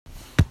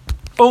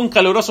Un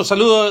caluroso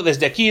saludo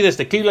desde aquí,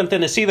 desde Cleveland,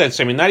 Tennessee, del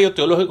Seminario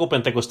Teológico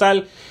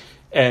Pentecostal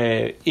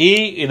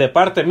y de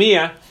parte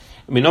mía.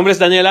 Mi nombre es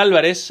Daniel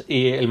Álvarez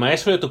y el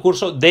maestro de tu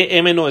curso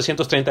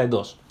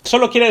DM932.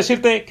 Solo quiero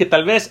decirte que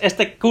tal vez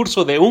este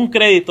curso de un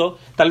crédito,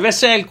 tal vez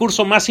sea el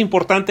curso más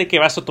importante que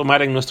vas a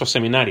tomar en nuestro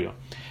seminario.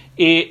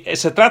 Y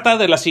se trata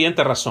de la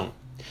siguiente razón.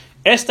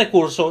 Este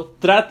curso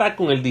trata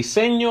con el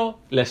diseño,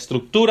 la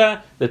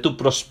estructura de tu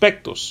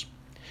prospectus.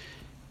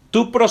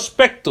 Tu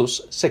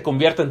prospectus se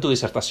convierte en tu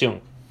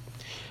disertación.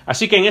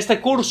 Así que en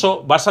este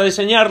curso vas a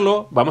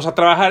diseñarlo, vamos a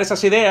trabajar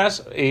esas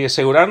ideas y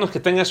asegurarnos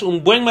que tengas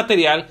un buen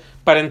material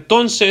para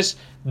entonces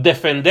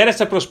defender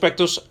este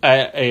prospectus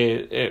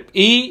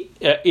y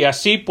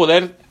así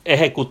poder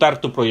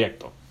ejecutar tu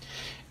proyecto.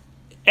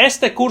 En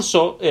este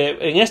curso,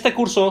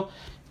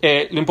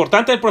 lo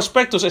importante del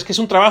prospectus es que es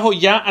un trabajo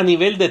ya a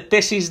nivel de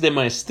tesis de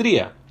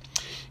maestría.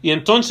 Y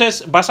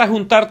entonces vas a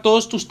juntar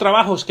todos tus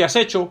trabajos que has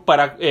hecho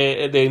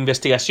de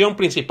investigación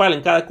principal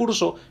en cada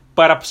curso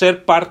para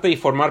ser parte y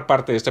formar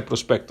parte de este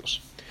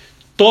prospectus.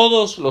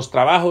 Todos los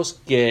trabajos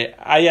que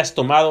hayas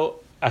tomado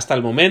hasta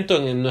el momento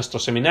en nuestro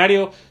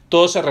seminario,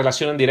 todos se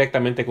relacionan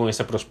directamente con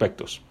este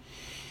prospectus.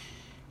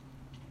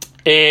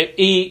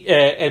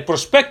 El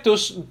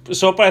prospectus,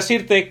 solo para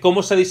decirte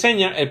cómo se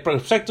diseña, el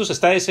prospectus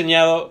está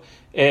diseñado,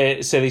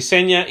 se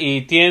diseña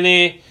y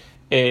tiene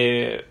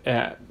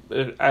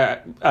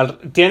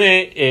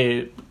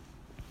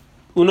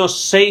unos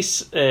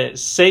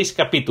seis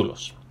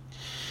capítulos.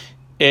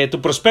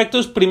 Tu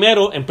prospectus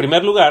en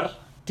primer lugar,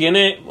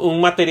 tiene un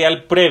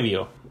material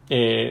previo,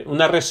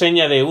 una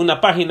reseña de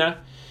una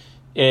página.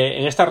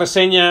 En esta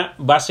reseña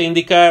vas a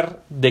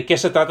indicar de qué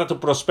se trata tu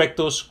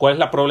prospectus, cuál es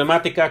la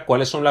problemática,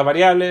 cuáles son las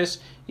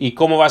variables y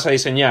cómo vas a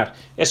diseñar.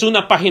 Es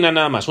una página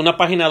nada más, una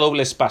página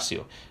doble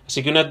espacio.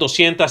 Así que unas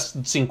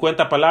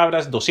 250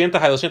 palabras,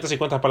 200 a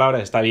 250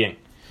 palabras está bien.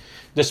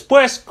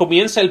 Después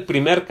comienza el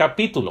primer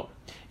capítulo.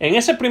 En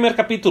ese primer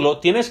capítulo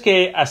tienes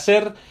que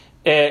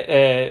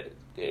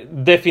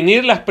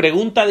definir las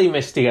preguntas de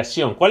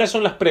investigación. ¿Cuáles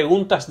son las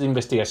preguntas de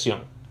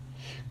investigación?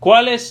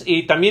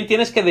 Y también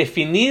tienes que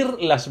definir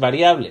las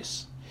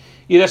variables.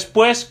 Y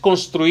después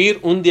construir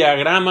un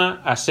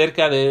diagrama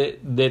acerca del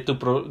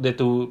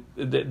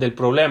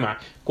problema.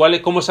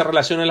 Cómo se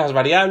relacionan las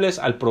variables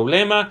al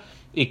problema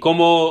y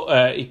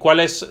cuál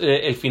es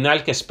el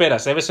final que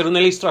esperas. Debe ser una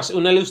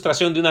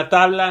ilustración de una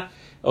tabla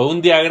o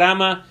un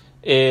diagrama.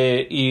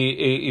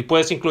 Y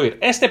puedes incluir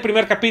este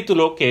primer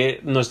capítulo que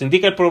nos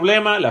indica el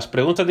problema, las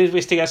preguntas de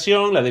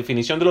investigación, la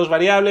definición de las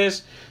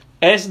variables.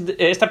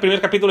 Este primer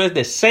capítulo es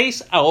de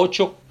 6 a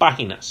 8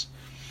 páginas.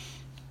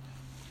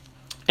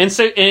 El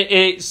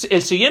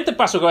siguiente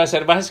paso que vas a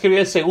hacer, vas a escribir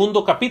el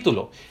segundo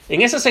capítulo.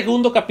 En ese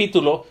segundo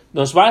capítulo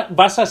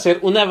vas a hacer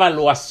una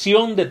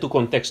evaluación de tu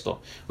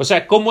contexto. O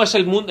sea, cómo es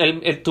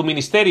tu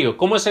ministerio,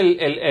 cómo es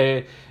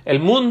el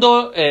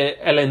mundo,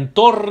 el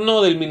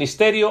entorno del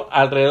ministerio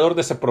alrededor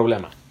de ese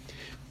problema.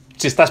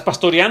 Si estás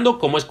pastoreando,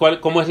 cómo es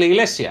la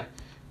iglesia,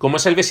 cómo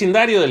es el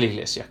vecindario de la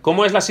iglesia,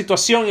 cómo es la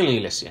situación en la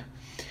iglesia.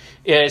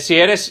 Si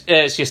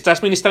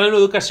estás ministrando en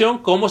educación,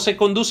 ¿cómo se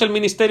conduce el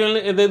ministerio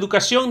de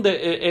educación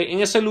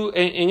en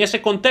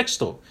ese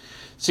contexto?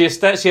 Si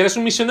eres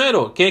un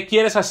misionero, ¿qué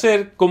quieres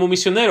hacer como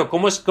misionero?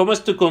 ¿Cómo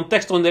es tu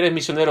contexto donde eres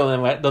misionero,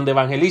 donde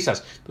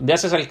evangelizas, donde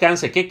haces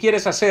alcance? ¿Qué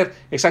quieres hacer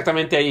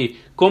exactamente ahí?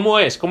 ¿Cómo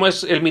es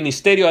el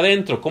ministerio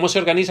adentro? ¿Cómo se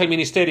organiza el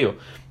ministerio?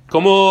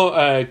 ¿Cómo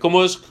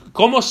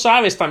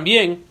sabes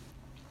también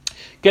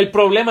que el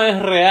problema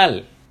es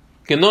real?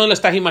 Que no lo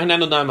estás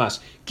imaginando nada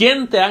más.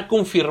 ¿Quién te ha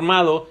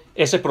confirmado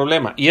ese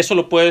problema? Y eso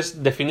lo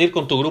puedes definir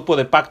con tu grupo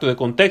de pacto de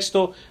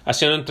contexto,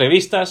 haciendo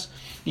entrevistas.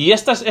 Y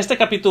este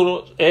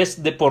capítulo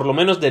es de por lo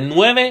menos de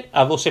 9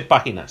 a 12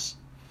 páginas.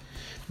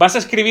 Vas a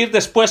escribir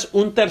después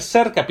un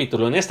tercer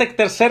capítulo. En este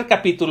tercer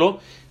capítulo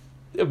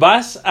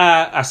vas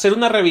a hacer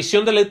una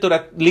revisión de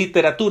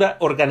literatura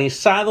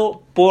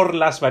organizado por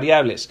las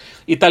variables.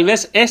 Y tal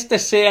vez este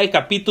sea el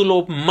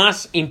capítulo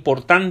más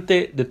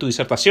importante de tu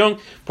disertación,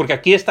 porque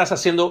aquí estás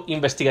haciendo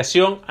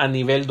investigación a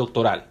nivel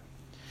doctoral.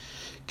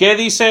 ¿Qué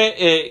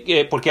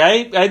dice? Porque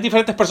hay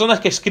diferentes personas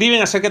que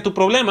escriben acerca de tu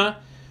problema,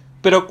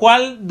 pero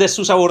 ¿cuál de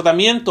sus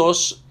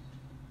abordamientos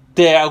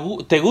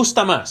te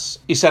gusta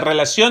más y se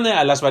relacione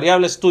a las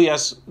variables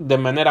tuyas de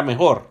manera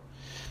mejor?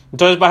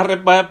 Entonces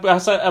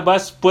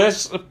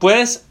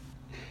puedes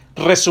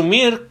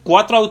resumir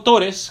 4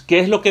 autores, qué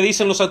es lo que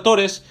dicen los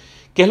autores,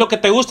 qué es lo que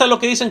te gusta lo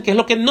que dicen, qué es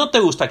lo que no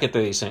te gusta que te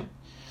dicen,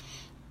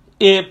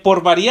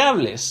 por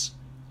variables.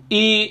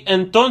 Y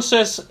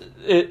entonces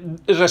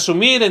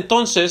resumir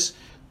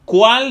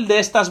cuál de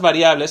estas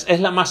variables es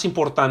la más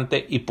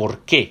importante y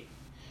por qué.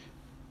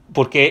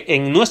 Porque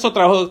en nuestro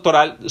trabajo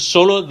doctoral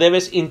solo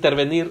debes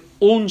intervenir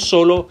una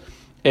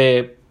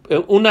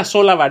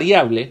sola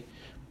variable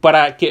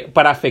para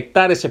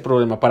afectar ese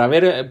problema, para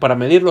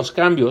medir los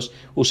cambios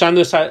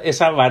usando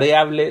esa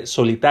variable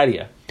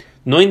solitaria.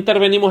 No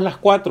intervenimos las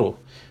 4,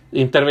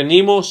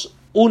 intervenimos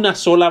una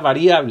sola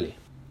variable.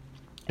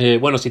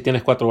 Si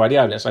tienes 4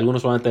 variables,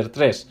 algunos van a tener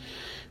 3.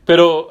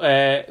 Pero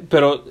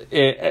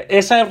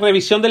esa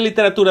revisión de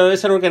literatura debe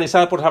ser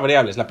organizada por las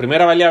variables. La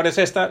primera variable es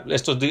esta,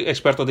 estos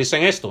expertos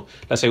dicen esto.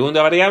 La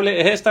segunda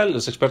variable es esta,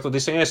 los expertos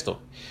dicen esto.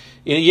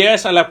 Y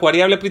llegas a la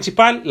variable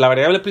principal, la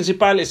variable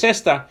principal es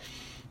esta,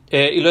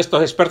 y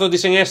estos expertos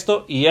dicen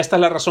esto, y esta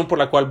es la razón por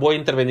la cual voy a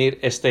intervenir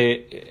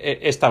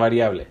esta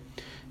variable.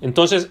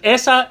 Entonces,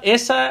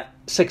 esa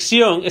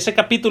sección, ese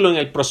capítulo en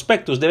el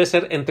prospectus debe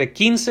ser entre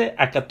 15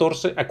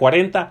 a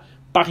 40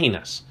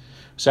 páginas.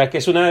 O sea que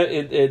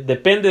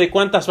depende de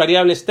cuántas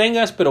variables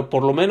tengas, pero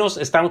por lo menos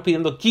estamos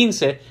pidiendo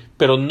 15,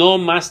 pero no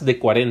más de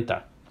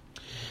 40.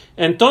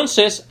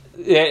 Entonces,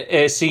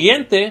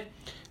 siguiente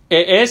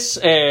es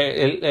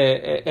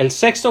el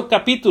sexto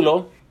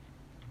capítulo.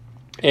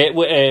 El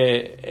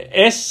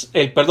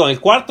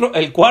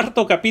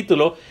cuarto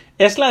capítulo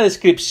es la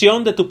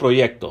descripción de tu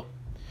proyecto.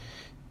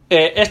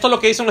 Esto es lo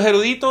que dicen los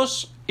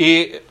eruditos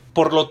y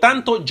por lo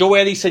tanto yo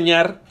voy a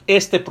diseñar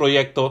este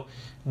proyecto.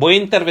 Voy a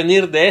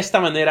intervenir de esta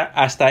manera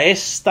hasta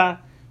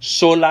esta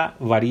sola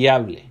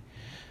variable.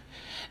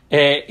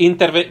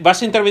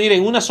 Vas a intervenir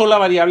en una sola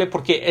variable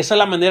porque esa es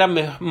la manera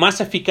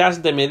más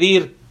eficaz de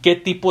medir qué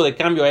tipo de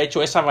cambio ha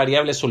hecho esa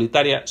variable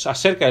solitaria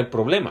acerca del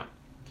problema.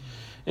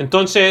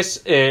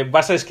 Entonces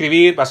vas a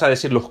describir, vas a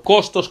decir los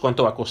costos,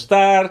 cuánto va a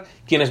costar,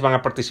 quiénes van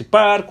a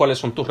participar, cuáles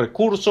son tus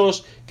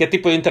recursos, qué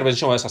tipo de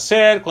intervención vas a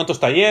hacer,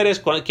 cuántos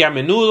talleres, qué a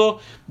menudo.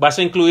 Vas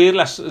a incluir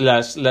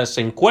las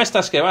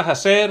encuestas que vas a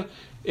hacer,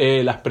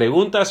 las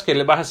preguntas que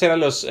le vas a hacer a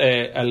los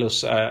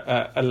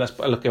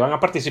que van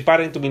a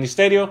participar en tu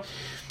ministerio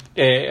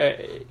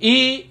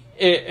y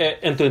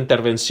en tu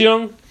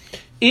intervención.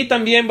 Y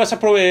también vas a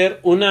proveer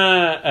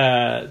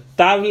una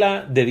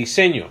tabla de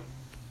diseño.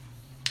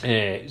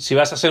 Si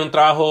vas a hacer un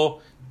trabajo,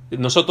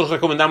 nosotros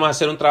recomendamos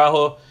hacer un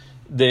trabajo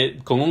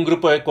con un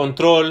grupo de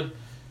control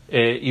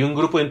y un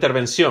grupo de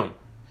intervención.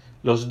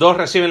 Los dos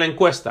reciben la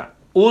encuesta.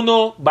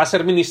 Uno va a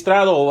ser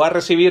ministrado o va a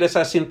recibir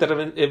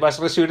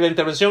la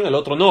intervención, el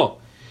otro no.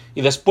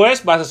 Y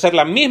después vas a hacer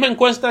la misma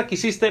encuesta que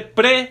hiciste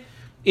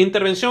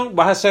pre-intervención,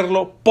 vas a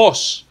hacerlo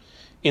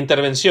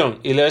post-intervención.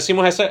 Y le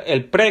decimos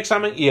el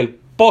pre-examen y el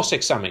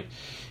post-examen.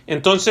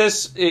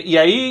 Entonces, y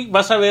ahí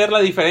vas a ver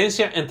la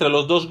diferencia entre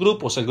los dos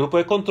grupos, el grupo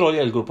de control y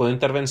el grupo de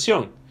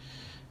intervención.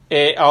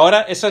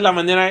 Ahora, esa es la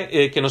manera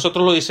que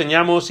nosotros lo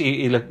diseñamos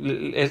y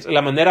es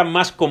la manera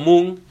más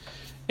común.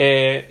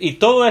 Y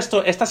todo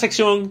esto, esta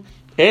sección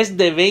es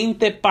de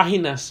 20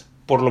 páginas,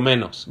 por lo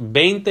menos,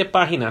 20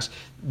 páginas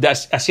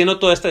haciendo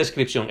toda esta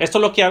descripción. Esto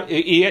es lo que,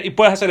 y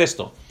puedes hacer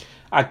esto.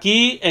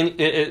 Aquí,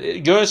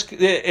 yo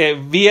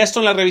vi esto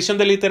en la revisión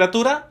de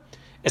literatura.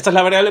 Esta es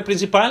la variable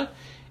principal.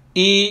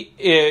 Y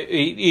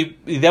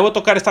debo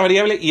tocar esta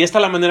variable y esta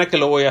es la manera que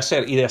lo voy a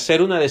hacer y de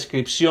hacer una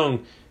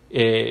descripción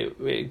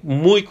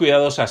muy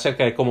cuidadosa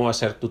acerca de cómo va a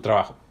ser tu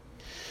trabajo.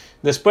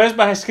 Después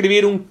vas a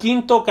escribir un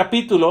quinto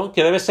capítulo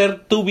que debe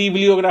ser tu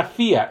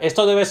bibliografía.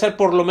 Esto debe ser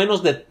por lo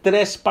menos de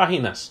 3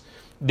 páginas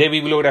de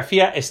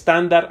bibliografía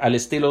estándar al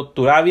estilo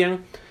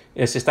Turabian.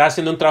 Si estás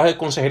haciendo un trabajo de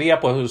consejería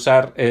puedes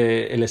usar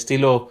el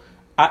estilo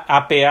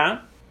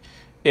APA.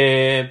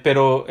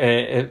 Pero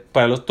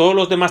para todos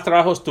los demás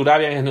trabajos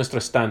Turabian es nuestro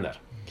estándar.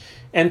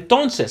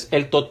 Entonces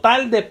el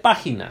total de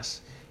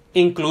páginas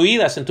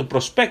incluidas en tu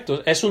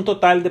prospecto es un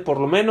total de por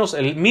lo menos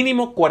el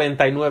mínimo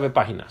 49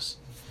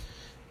 páginas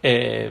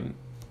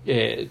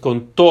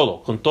con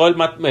todo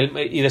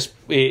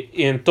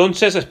y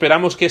entonces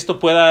esperamos que esto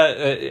pueda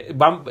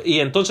y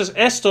entonces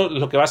esto es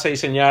lo que vas a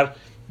diseñar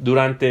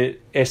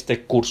durante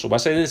este curso.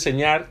 Vas a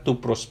diseñar tu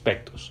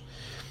prospectus.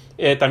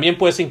 También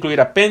puedes incluir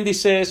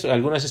apéndices.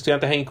 Algunos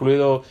estudiantes han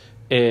incluido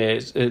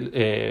los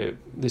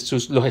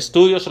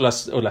estudios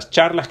o las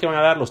charlas que van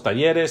a dar, los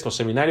talleres, los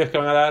seminarios que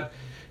van a dar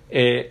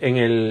en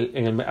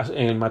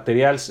el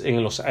material,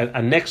 en los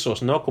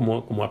anexos, ¿no?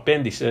 como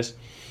apéndices.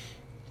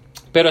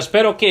 Pero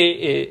esperamos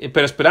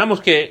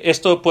que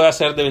esto pueda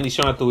ser de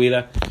bendición a tu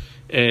vida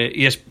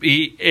y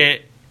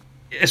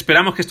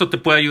esperamos que esto te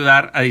pueda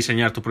ayudar a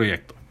diseñar tu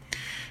proyecto.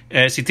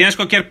 Si tienes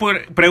cualquier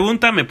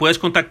pregunta, me puedes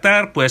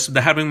contactar, puedes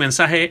dejarme un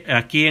mensaje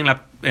aquí en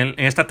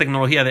esta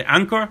tecnología de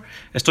Anchor.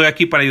 Estoy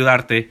aquí para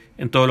ayudarte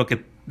en todo lo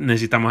que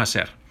necesitamos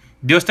hacer.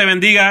 Dios te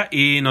bendiga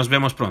y nos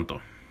vemos pronto.